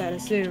base, I'd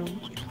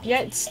assume.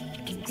 Yeah,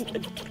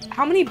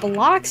 how many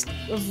blocks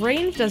of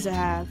range does it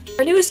have?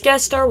 Our newest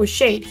guest star was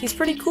Shade. He's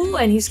pretty cool,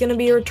 and he's gonna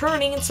be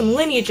returning in some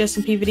Lineage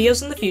SMP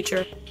videos in the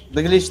future.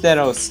 The glitched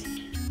arrows.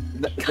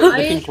 The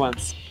pink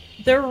ones.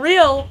 They're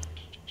real.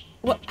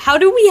 How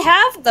do we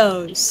have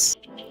those?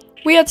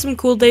 We had some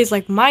cool days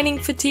like mining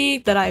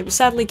fatigue that I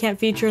sadly can't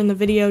feature in the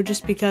video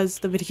just because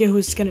the video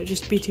is gonna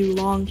just be too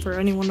long for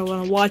anyone to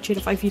want to watch it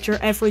if I feature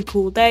every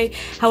cool day.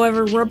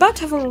 However, we're about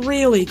to have a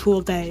really cool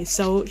day,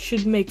 so it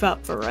should make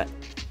up for it.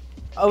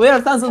 Oh, we are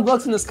 1,000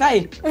 blocks in the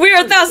sky! We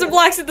are 1,000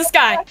 blocks in the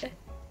sky!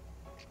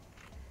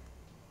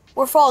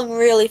 We're falling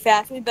really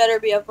fast. We better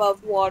be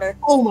above water.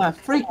 Oh my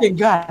freaking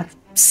god!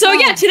 So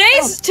yeah,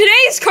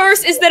 today's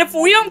curse is that if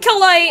we don't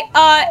kill a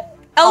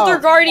Elder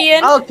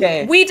Guardian,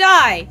 we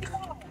die.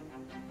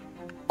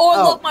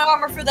 Oh, look, my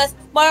armor for this.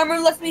 My armor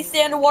lets me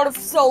stay underwater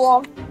for so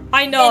long.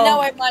 I know. And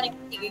now I'm mining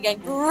fatigue again.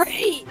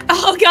 Great!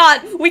 Oh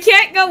god, we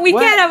can't go, we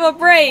can't have a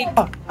break.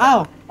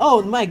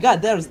 Oh my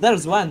god, there's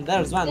one.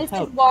 This is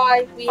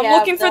why we I'm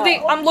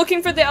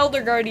looking for the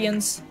Elder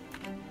Guardians.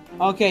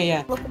 Okay,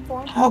 yeah. Looking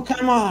for him? Oh,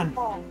 come on.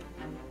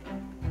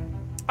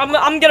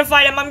 I'm gonna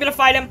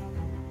fight him.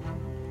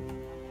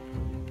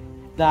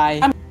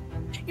 Die.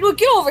 You know,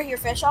 get over here,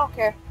 fish. I don't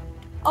care.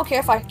 I don't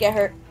care if I get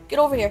hurt. Get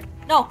over here.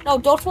 No,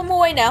 don't swim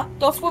away now.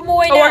 Don't swim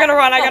away now. Oh,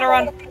 I gotta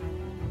run.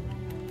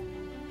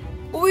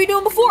 What were you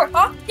doing before,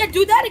 huh? Yeah,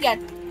 do that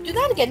again.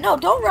 No,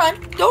 don't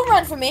run. Don't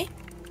run from me.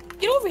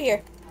 Get over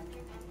here.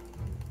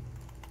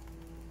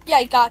 Yeah,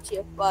 I got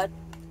you, bud.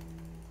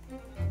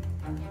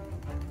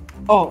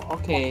 Oh,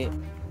 okay.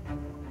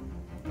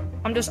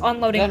 I'm just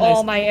unloading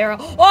all my arrow.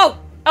 Oh!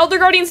 Elder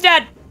Guardian's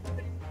dead!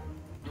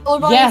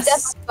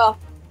 Yes!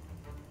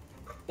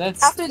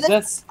 That's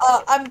That's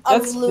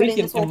looting freaking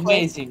this whole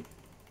amazing.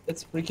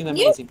 That's freaking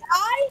amazing.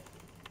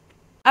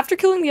 After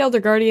killing the Elder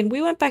Guardian,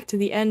 we went back to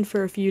the end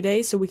for a few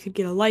days so we could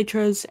get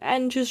elytras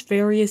and just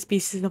various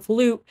pieces of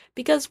loot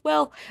because,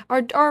 well,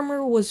 our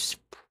armor was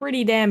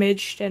pretty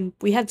damaged and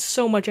we had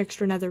so much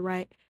extra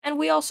netherite. And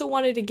we also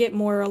wanted to get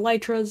more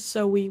elytras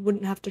so we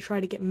wouldn't have to try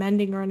to get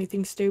mending or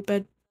anything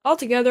stupid.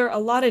 Altogether, a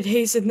lot of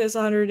days in this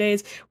 100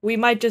 days we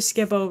might just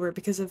skip over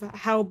because of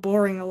how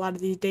boring a lot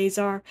of these days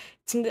are.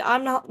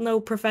 I'm not no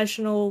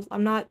professional,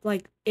 I'm not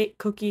like It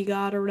Cookie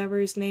God or whatever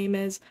his name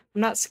is.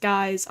 I'm not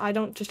Skies, I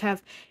don't just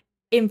have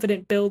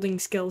infinite building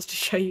skills to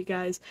show you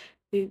guys.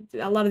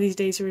 A lot of these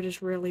days are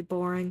just really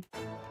boring.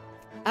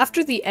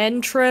 After the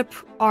end trip,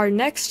 our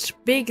next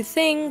big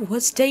thing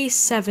was day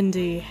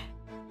 70.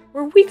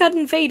 Where we got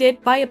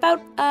invaded by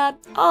about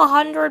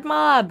 100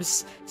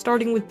 mobs,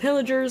 starting with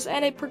pillagers,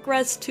 and it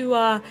progressed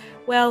to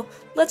well,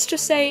 let's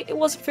just say it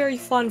wasn't very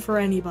fun for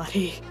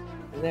anybody.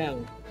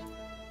 No.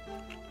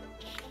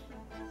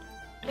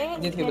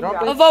 Did he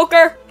drop it?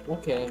 Evoker!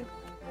 Okay.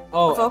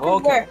 Oh,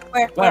 Evoker?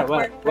 okay.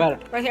 Where?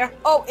 Right here.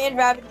 Oh, and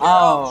Rabbit.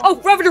 Oh.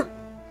 Oh, Ravager!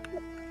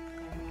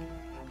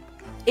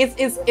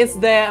 It's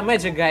the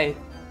magic guy.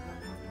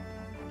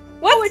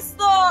 What? Oh, it's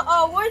the,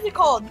 what is it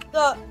called?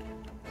 The...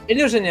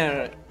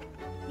 Illusionaire.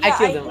 I Yeah,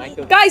 killed him, I killed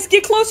him. Guys,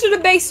 get closer to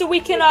base so we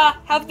can,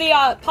 have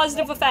the,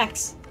 positive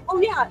effects. Oh,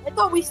 yeah, I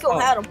thought we still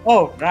had him.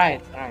 Oh,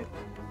 right.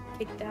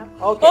 Take that.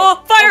 Okay.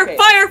 Oh, fire! Okay.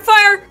 Fire!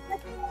 Fire!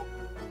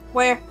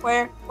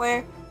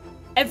 Where?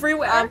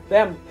 Everywhere.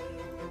 Them.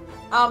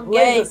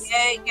 Gay.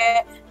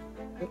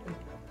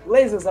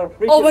 Lasers are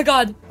freaking. Oh my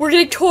god, we're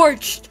getting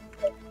torched!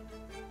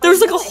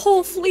 There's like a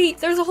whole fleet!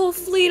 There's a whole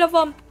fleet of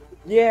them!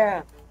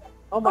 Yeah.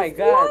 Oh my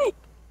god. What?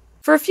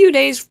 For a few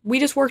days, we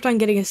just worked on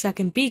getting a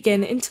second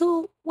beacon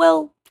until,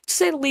 well, to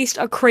say the least,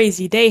 a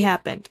crazy day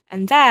happened.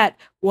 And that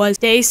was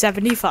day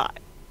 75.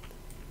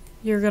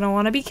 You're gonna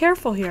want to be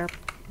careful here.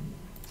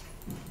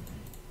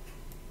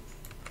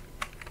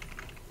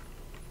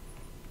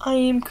 I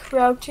am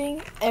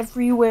crouching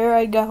everywhere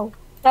I go.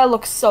 That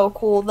looks so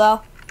cool,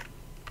 though.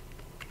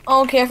 I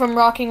don't care if I'm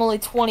rocking only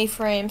 20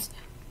 frames.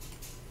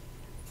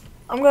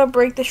 I'm gonna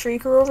break the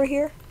Shrieker over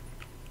here.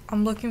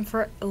 I'm looking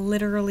for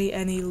literally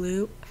any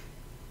loot.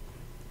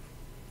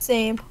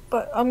 Same,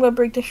 but I'm gonna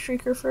break the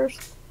Shrieker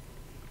first.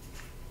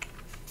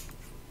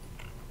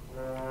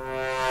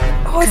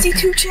 Oh, I see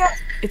 2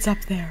 chests. It's up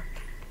there.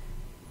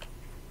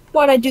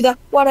 Why'd I do that?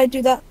 Why'd I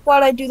do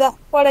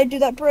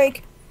that?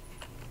 Break.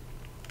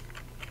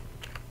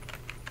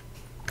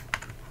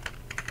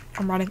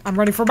 I'm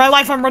running for my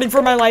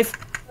life!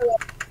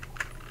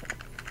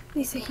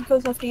 Lisa, he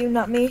goes after you,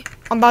 not me.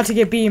 I'm about to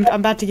get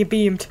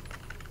beamed.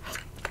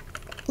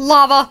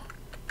 Lava!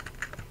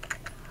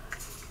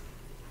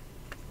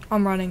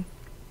 I'm running.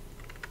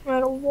 I'm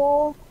at a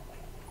wall.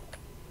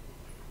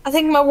 I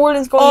think my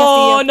warden's going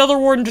Oh, after you. another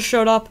warden just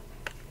showed up.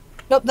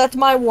 Nope, that's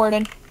my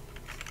warden.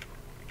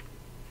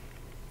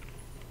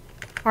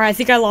 Alright, I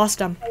think I lost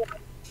him.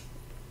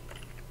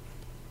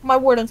 My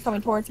warden's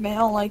coming towards me. I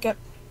don't like it.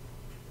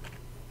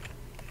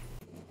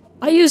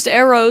 I used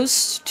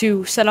arrows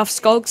to set off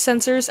skulk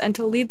sensors and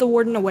to lead the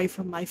warden away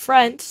from my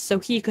friend, so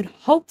he could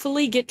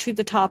hopefully get to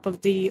the top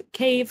of the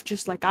cave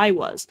just like I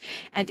was.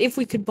 And if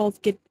we could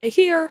both get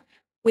here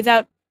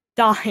without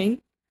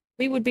dying,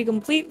 we would be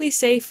completely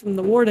safe from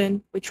the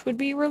warden, which would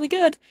be really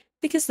good,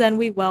 because then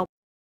we, well...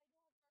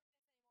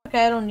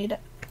 Okay, I don't need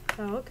it.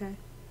 Oh, okay.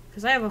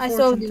 Because I have a I Fortune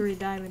sold 3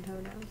 diamond hoe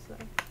now, so...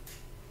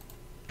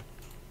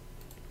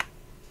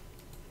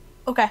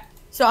 Okay,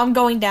 so I'm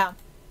going down.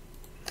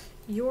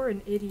 You're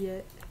an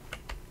idiot.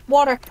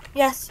 Water,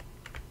 yes.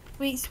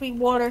 Sweet, sweet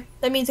water.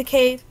 That means a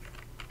cave.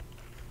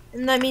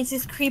 And that means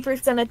this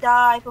creeper's gonna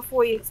die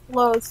before he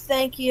explodes.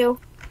 Thank you.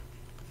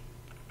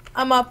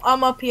 I'm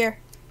up here.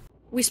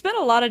 We spent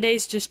a lot of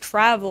days just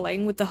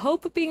traveling with the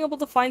hope of being able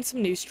to find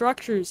some new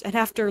structures, and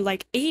after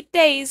like 8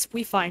 days,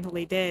 we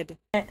finally did.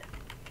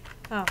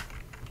 Oh.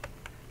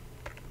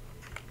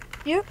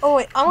 You? Oh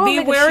wait, I'm gonna Be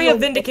make a wary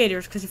of shield.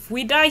 Vindicators, because if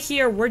we die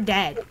here, we're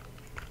dead.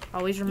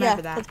 Always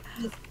remember that.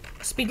 'cause-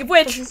 Speak of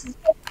which, this is-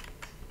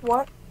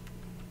 What?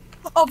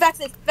 Oh,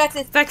 Vexus.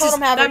 Vexus,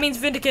 Totem Haver. that means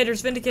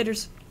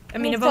Vindicators. I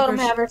mean, Totem Evokers.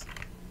 Havers.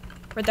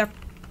 Right there.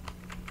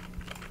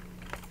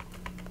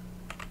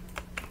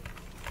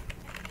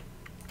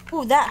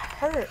 Ooh, that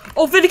hurt.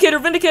 Oh,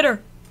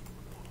 Vindicator!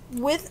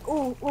 With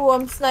ooh,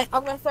 I'm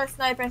gonna start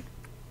sniping.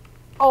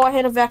 Oh, I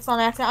hit a Vex on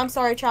accident. I'm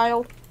sorry,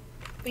 child.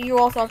 But you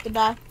also have to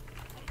die.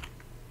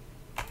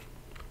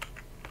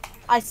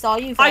 I saw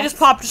you, Vex. I just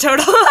popped a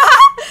totem.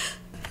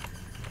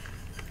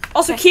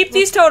 Also, Okay, keep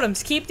these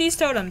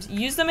totems.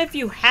 Use them if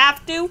you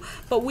have to,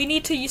 but we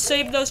need to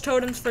save those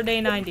totems for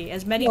day 90.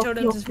 As many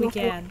totems as we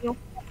can.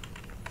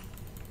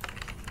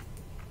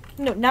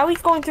 No, now he's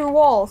going through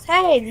walls.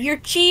 Hey, you're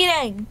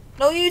cheating.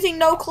 No using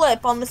no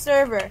clip on the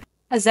server.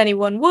 As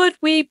anyone would,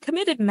 we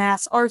committed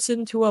mass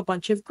arson to a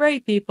bunch of gray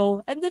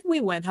people, and then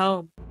we went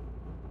home.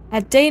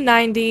 At day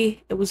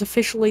 90, it was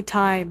officially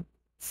time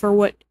for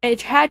what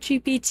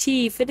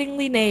ChatGPT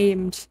fittingly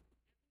named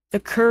the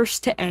curse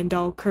to end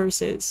all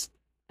curses.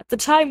 At the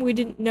time, we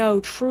didn't know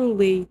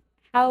truly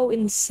how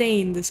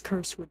insane this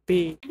curse would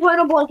be.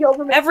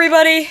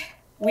 Everybody,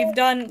 we've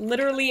done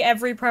literally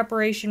every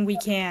preparation we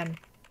can.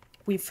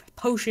 We've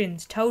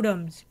potions,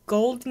 totems,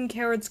 golden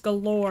carrots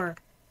galore.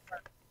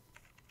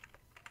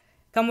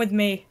 Come with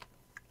me.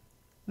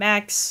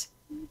 Max.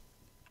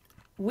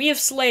 We have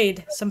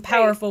slayed some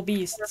powerful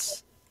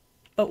beasts.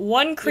 But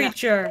one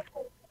creature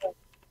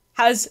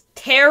has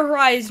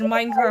terrorized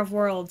Minecraft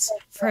worlds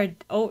for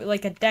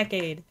like a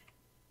decade.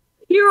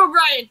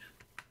 Herobrine.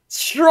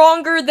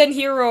 Stronger than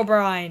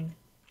Herobrine.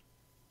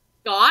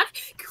 God?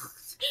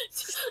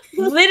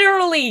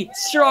 Literally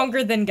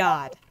stronger than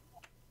God.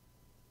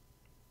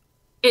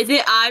 Is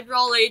it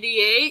Eyebrow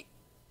 88?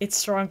 It's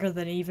stronger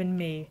than even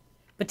me.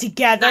 But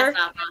together, That's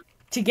not fun.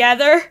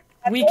 together,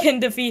 we can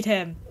defeat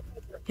him.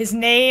 His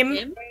name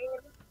Him?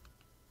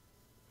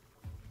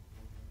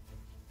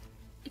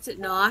 Is it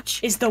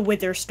Notch? is the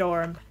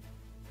Witherstorm.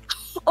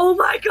 Oh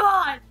my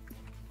god!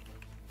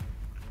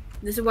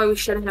 This is why we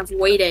shouldn't have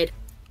waited.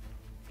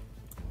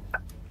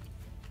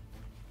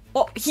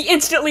 Oh, he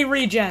instantly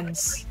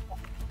regens.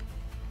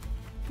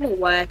 No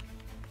way.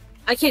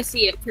 I can't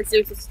see it because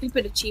there's a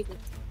stupid achievement.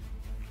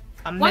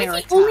 Why is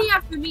America. he only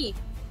after me?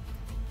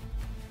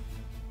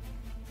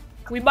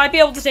 We might be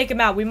able to take him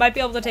out. We might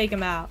be able to take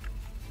him out.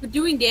 We're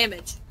doing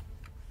damage.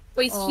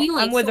 But he's Oh,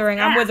 healing. I'm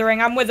withering. I'm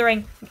withering. I'm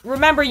withering.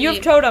 Remember, you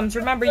have totems.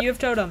 Remember, you have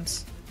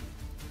totems.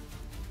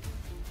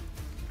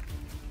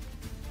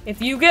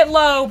 If you get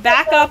low,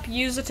 back up,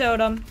 use a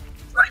totem,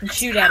 and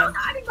shoot at him.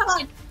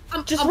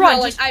 Just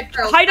run. Just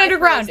hide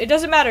underground. It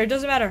doesn't matter. It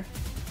doesn't matter.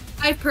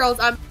 I have pearls.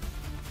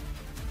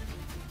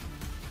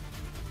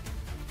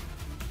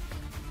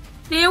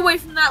 Stay away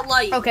from that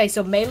light. Okay,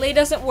 so melee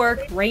doesn't work.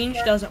 Range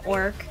doesn't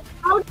work.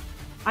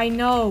 I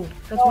know.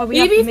 That's why we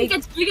Maybe have to if he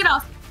gets big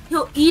enough,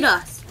 he'll eat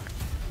us.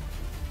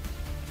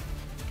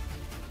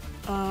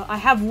 I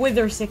have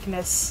wither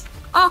sickness.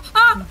 Oh,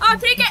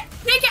 take it!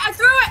 Take it! I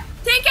threw it!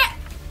 Take it!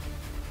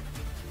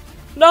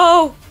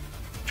 No!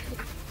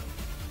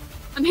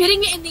 I'm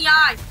hitting it in the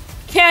eye.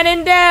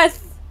 Cannon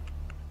death!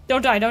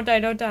 Don't die, don't die,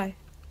 don't die.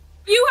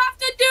 You have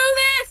to do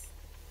this!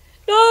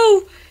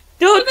 No!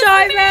 Don't Do this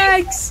die, for me!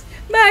 Max!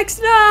 Max,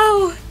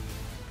 no!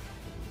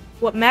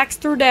 What Max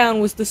threw down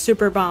was the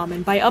super bomb,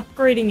 and by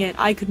upgrading it,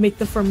 I could make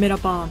the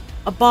Formidabomb.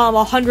 A bomb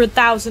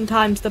 100,000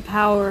 times the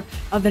power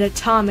of an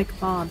atomic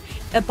bomb.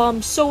 A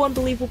bomb so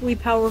unbelievably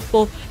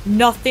powerful,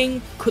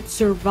 nothing could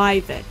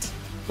survive it.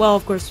 Well,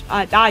 of course,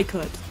 I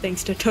could,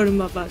 thanks to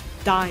Totem of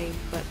Dying,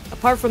 but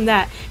apart from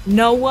that,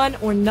 no one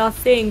or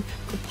nothing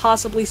could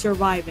possibly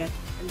survive it.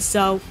 And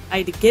so, I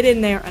had to get in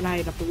there and I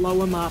had to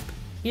blow him up.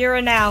 Here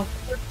and now.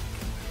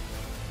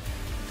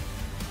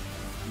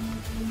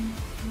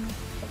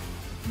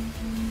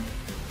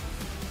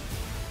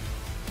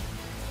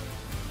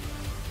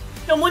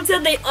 Someone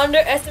said they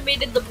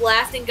underestimated the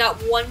blast and got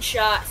one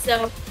shot,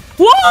 so...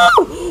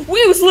 Whoa!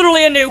 We was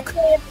literally a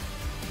nuke!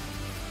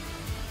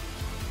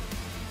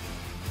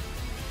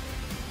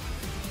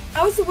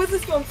 How is the Wither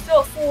Storm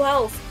still at full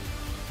health?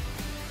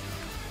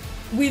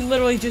 We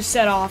literally just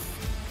set off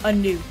a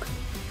nuke.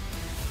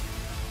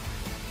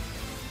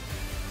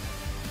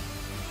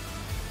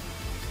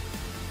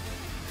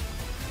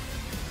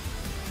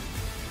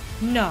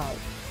 No.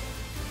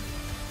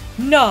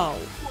 No.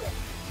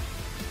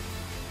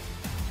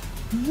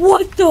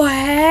 What the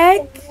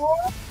heck?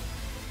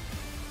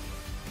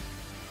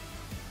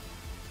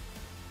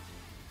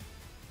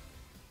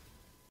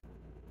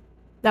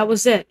 That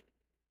was it.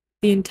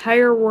 The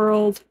entire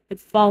world had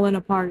fallen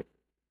apart.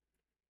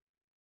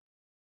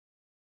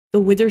 The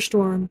Wither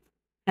Storm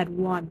had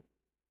won.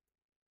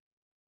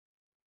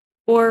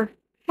 Or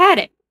had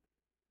it.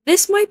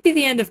 This might be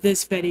the end of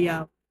this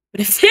video,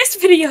 but if this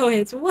video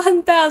hits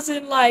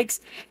 1,000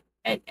 likes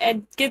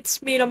and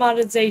gets me to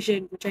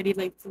monetization, which I need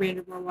like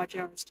 300 more watch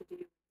hours to do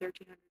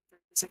 1,300 for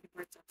the second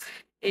part. So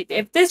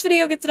if this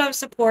video gets enough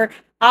support,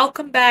 I'll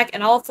come back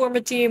and I'll form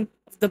a team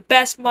of the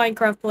best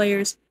Minecraft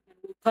players, and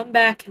we'll come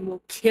back and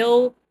we'll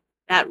kill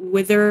that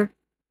Wither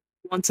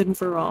once and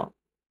for all.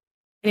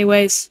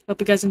 Anyways,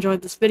 hope you guys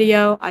enjoyed this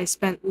video. I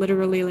spent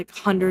literally like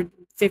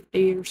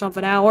 150 or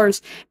something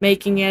hours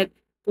making it.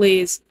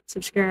 Please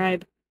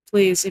subscribe.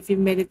 Please, if you've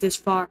made it this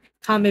far,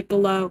 comment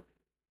below.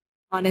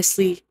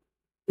 Honestly,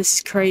 this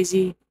is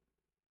crazy.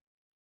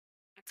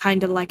 I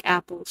kinda like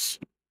apples.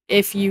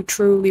 If you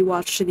truly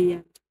watch to the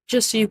end.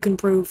 Just so you can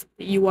prove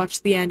that you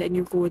watched the end and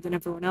you're cooler than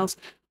everyone else.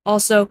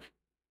 Also,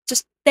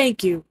 just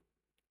thank you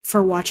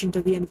for watching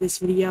to the end of this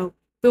video.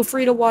 Feel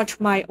free to watch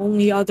my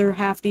only other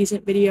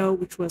half-decent video,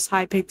 which was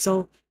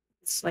Hypixel.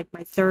 It's like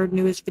my third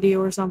newest video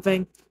or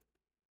something.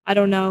 I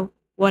don't know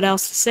what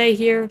else to say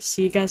here.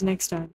 See you guys next time.